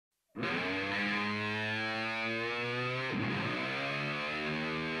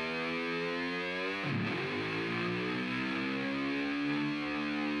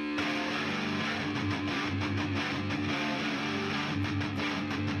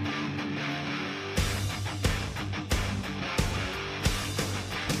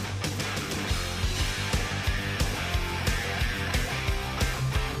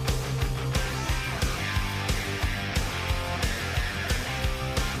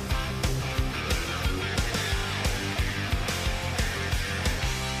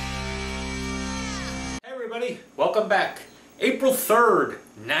Everybody, welcome back. April 3rd,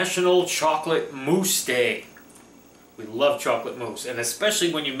 National Chocolate Mousse Day. We love chocolate mousse, and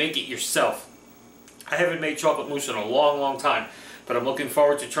especially when you make it yourself. I haven't made chocolate mousse in a long time, but I'm looking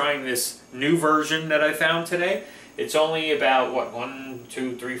forward to trying this new version that I found today. It's only about, what, 1,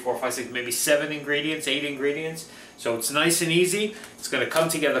 2, 3, 4, 5, 6, maybe 7 ingredients, 8 ingredients. So it's nice and easy. It's going to come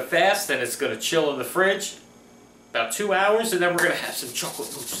together fast, and it's going to chill in the fridge about 2 hours, and then we're going to have some chocolate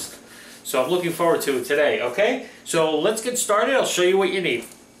mousse. So I'm looking forward to it today, okay? So let's get started. I'll show you what you need.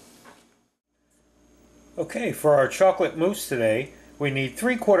 Okay, for our chocolate mousse today, we need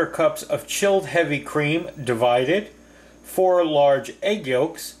 3/4 cups of chilled heavy cream divided, 4 large egg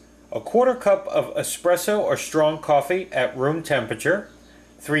yolks, 1/4 cup of espresso or strong coffee at room temperature,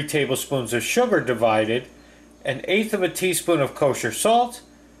 3 tablespoons of sugar divided, 1/8 teaspoon of kosher salt,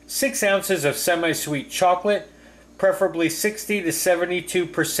 6 ounces of semi-sweet chocolate, preferably 60 to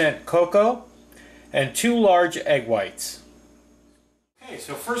 72% cocoa, and 2 large egg whites. Okay,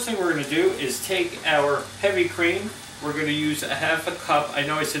 so first thing we're going to do is take our heavy cream. We're going to use 1/2 cup. I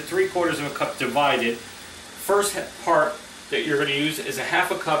know I said 3/4 cup divided. First part that you're going to use is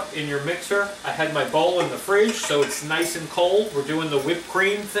 1/2 cup in your mixer. I had my bowl in the fridge, so it's nice and cold. We're doing the whipped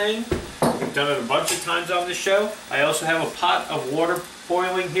cream thing. We've done it a bunch of times on the show. I also have a pot of water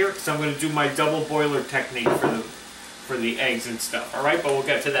boiling here because I'm going to do my double boiler technique for the eggs and stuff. All right, but we'll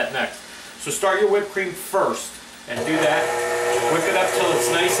get to that next. So start your whipped cream first and do that. Whip it up till it's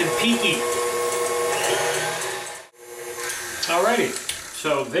nice and peaky. Alrighty,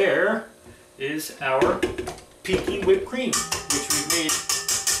 so there is our peaky whipped cream, which we've made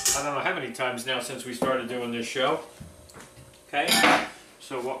I don't know how many times now since we started doing this show. Okay,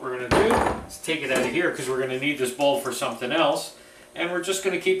 so what we're going to do is take it out of here because we're going to need this bowl for something else. And we're just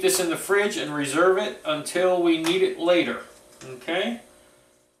going to keep this in the fridge and reserve it until we need it later. Okay?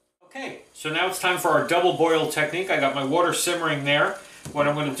 Okay, so now it's time for our double boil technique. I got my water simmering there. What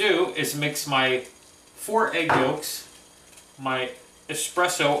I'm going to do is mix my 4 egg yolks, my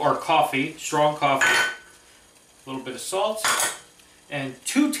espresso or coffee, strong coffee, a little bit of salt, and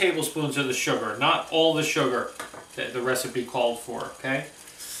 2 tablespoons of the sugar, not all the sugar that the recipe called for, okay?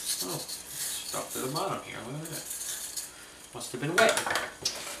 Oh, stuck to the bottom here, look at that. Must have been wet.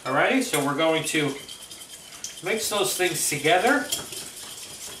 Alrighty, so we're going to mix those things together,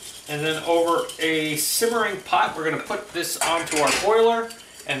 and then over a simmering pot we're going to put this onto our boiler,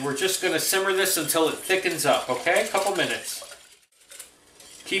 and we're just going to simmer this until it thickens up, okay? A couple minutes.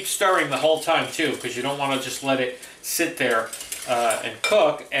 Keep stirring the whole time too, because you don't want to just let it sit there and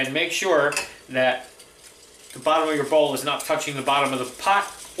cook, and make sure that the bottom of your bowl is not touching the bottom of the pot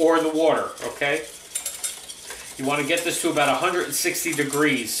or the water, okay? You want to get this to about 160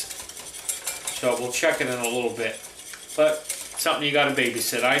 degrees. So we'll check it in a little bit. But something you got to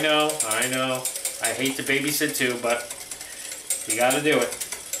babysit. I know. I hate to babysit too, but you got to do it.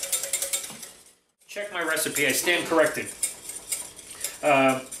 Check my recipe. I stand corrected.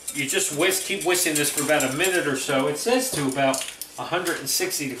 You just keep whisking this for about a minute or so. It says to about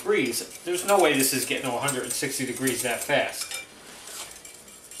 160 degrees. There's no way this is getting to 160 degrees that fast.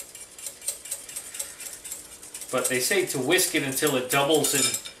 But they say to whisk it until it doubles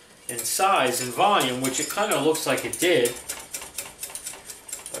in size and volume, which it kind of looks like it did.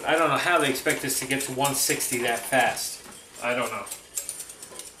 But I don't know how they expect this to get to 160 that fast. I don't know.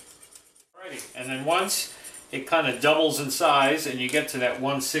 Alrighty, and then once it kind of doubles in size and you get to that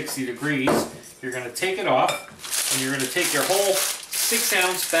 160 degrees, you're going to take it off, and you're going to take your whole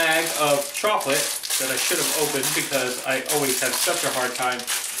 6-ounce bag of chocolate that I should have opened because I always have such a hard time.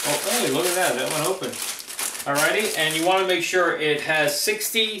 Oh, hey, look at that. That one opened. Alrighty, and you want to make sure it has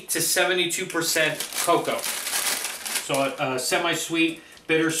 60 to 72% cocoa. So semi-sweet,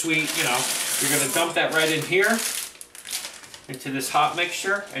 bittersweet, you know. You're going to dump that right in here into this hot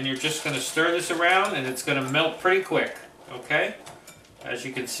mixture, and you're just going to stir this around, and it's going to melt pretty quick, okay? As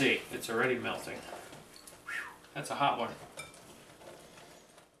you can see, it's already melting. That's a hot one.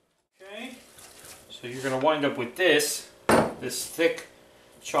 Okay, so you're going to wind up with this thick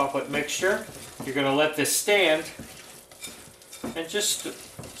chocolate mixture. You're going to let this stand and just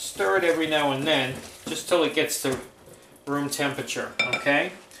stir it every now and then, just till it gets to room temperature,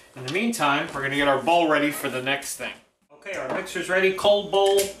 okay? In the meantime, we're going to get our bowl ready for the next thing. Okay, our mixer's ready, cold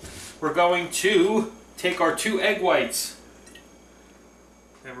bowl. We're going to take our 2 egg whites,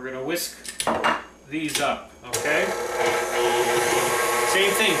 and we're going to whisk these up, okay?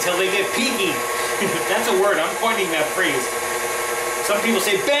 Same thing, till they get peaky. That's a word, I'm coining that phrase. Some people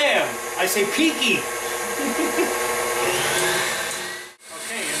say bam, I say peaky.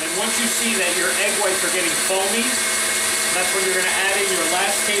 Okay, and then once you see that your egg whites are getting foamy, that's when you're going to add in your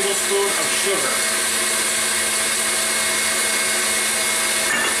last tablespoon of sugar.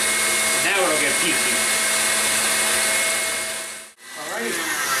 Now it'll get peaky. Alright.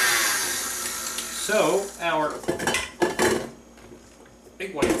 So, our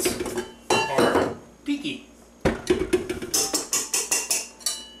egg whites are peaky.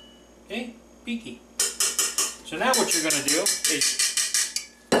 Okay, peaky. So now what you're going to do is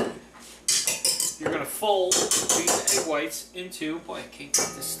you're going to fold these egg whites into, boy, I can't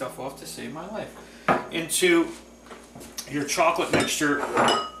get this stuff off to save my life, into your chocolate mixture,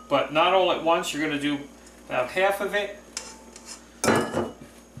 but not all at once. You're going to do about half of it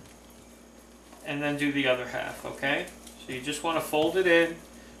and then do the other half, okay? So you just want to fold it in,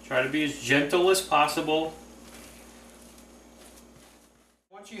 try to be as gentle as possible.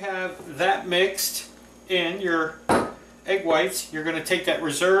 Once you have that mixed in your egg whites, you're going to take that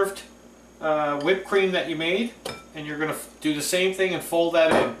reserved whipped cream that you made, and you're going to do the same thing and fold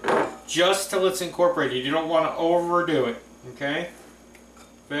that in just till it's incorporated. You don't want to overdo it, okay?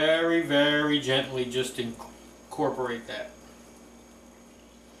 Very, very gently just incorporate that.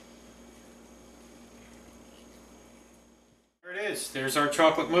 There it is. There's our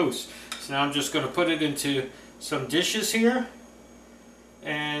chocolate mousse. So now I'm just going to put it into some dishes here,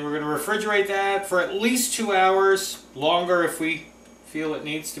 and we're going to refrigerate that for at least 2 hours, longer if we feel it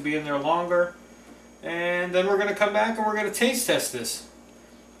needs to be in there longer. And then we're going to come back and we're going to taste test this.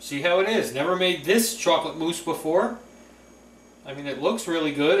 See how it is. Never made this chocolate mousse before. I mean, it looks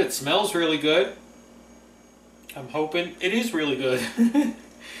really good. It smells really good. I'm hoping it is really good.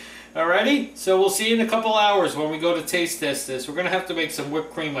 Alrighty, so we'll see you in a couple hours when we go to taste test this. We're going to have to make some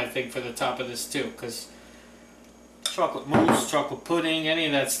whipped cream, I think, for the top of this too, because chocolate mousse, chocolate pudding, any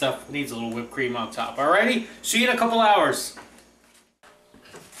of that stuff needs a little whipped cream on top. Alrighty, see you in a couple hours.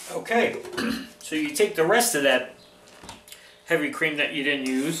 Okay, so you take the rest of that heavy cream that you didn't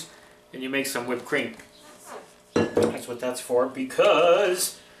use and you make some whipped cream. That's what that's for,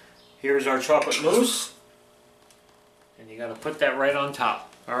 because here's our chocolate mousse, and you got to put that right on top.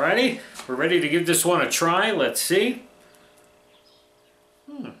 Alrighty, we're ready to give this one a try. Let's see.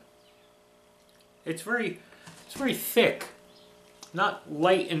 It's very thick, not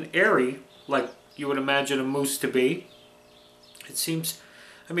light and airy like you would imagine a mousse to be. It seems,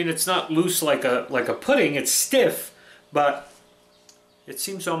 I mean, it's not loose like a pudding. It's stiff, but it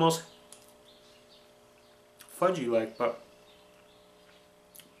seems almost fudgy-like, but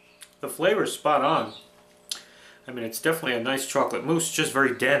the flavor's spot on. I mean, it's definitely a nice chocolate mousse, just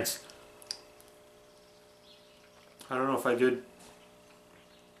very dense. I don't know if I did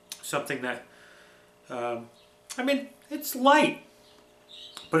something that, I mean, it's light,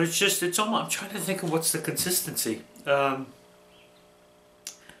 but it's just, it's almost, I'm trying to think of what's the consistency. I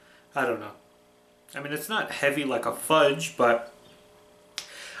don't know. I mean, it's not heavy like a fudge, but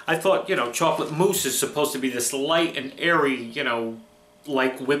I thought, you know, chocolate mousse is supposed to be this light and airy, you know,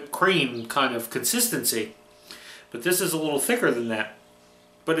 like whipped cream kind of consistency. But this is a little thicker than that.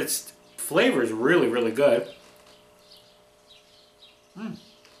 But its flavor is really, really good.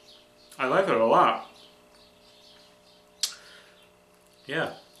 I like it a lot.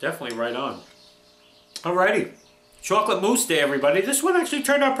 Yeah, definitely right on. Alrighty. Chocolate mousse day, everybody. This one actually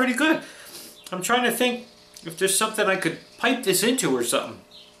turned out pretty good. I'm trying to think if there's something I could pipe this into or something.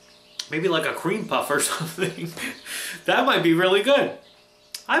 Maybe like a cream puff or something. That might be really good.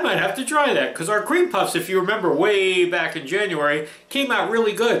 I might have to try that, because our cream puffs, if you remember way back in January, came out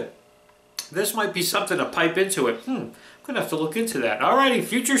really good. This might be something to pipe into it. I'm going to have to look into that. Alrighty,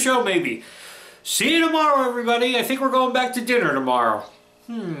 future show maybe. See you tomorrow, everybody. I think we're going back to dinner tomorrow.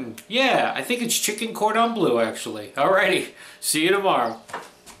 Yeah, I think it's chicken cordon bleu, actually. Alrighty, see you tomorrow.